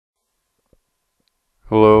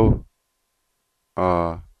Hello,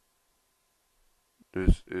 uh,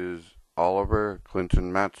 this is Oliver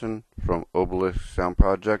Clinton Mattson from Obelisk Sound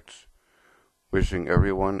Projects, wishing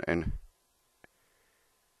everyone and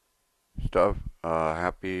stuff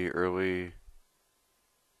happy early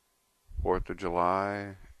 4th of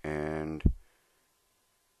July and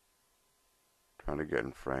trying to get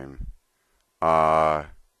in frame. Uh,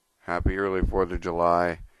 Happy early 4th of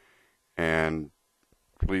July and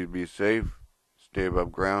please be safe, stay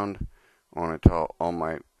above ground. I want to tell all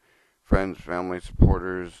my friends, family,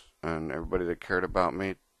 supporters, and everybody that cared about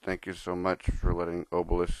me, thank you so much for letting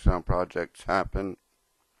Obelisk Sound Projects happen.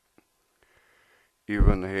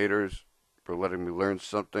 Even the haters for letting me learn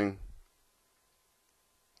something.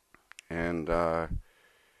 And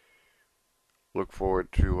look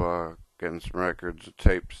forward to getting some records,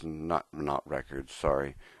 tapes, and not records.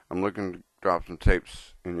 Sorry, I'm looking to drop some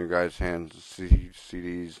tapes in your guys' hands,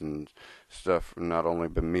 CDs and stuff, not only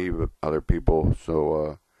by me but other people.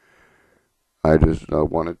 So I just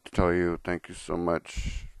wanted to tell you thank you so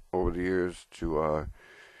much over the years to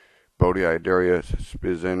Bodhi Idarius,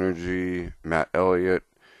 Spiz Energy, Matt Elliott,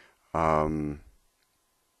 um,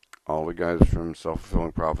 all the guys from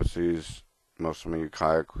Self-Fulfilling Prophecies, most of my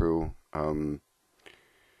Ukiah crew,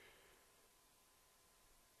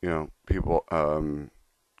 people,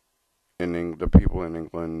 the people in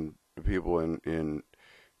England, the people in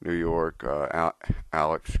New York,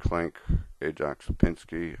 Alex Klink, Ajax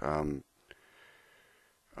Lipinski.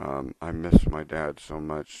 I miss my dad so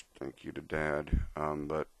much. Thank you to Dad.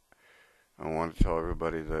 But I want to tell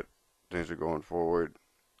everybody that things are going forward.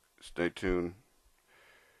 Stay tuned.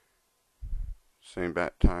 Same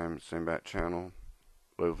bat time, same bat channel.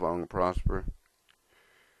 Live long and prosper.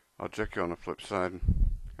 I'll check you on the flip side.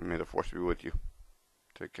 And may the force be with you.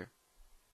 Take care.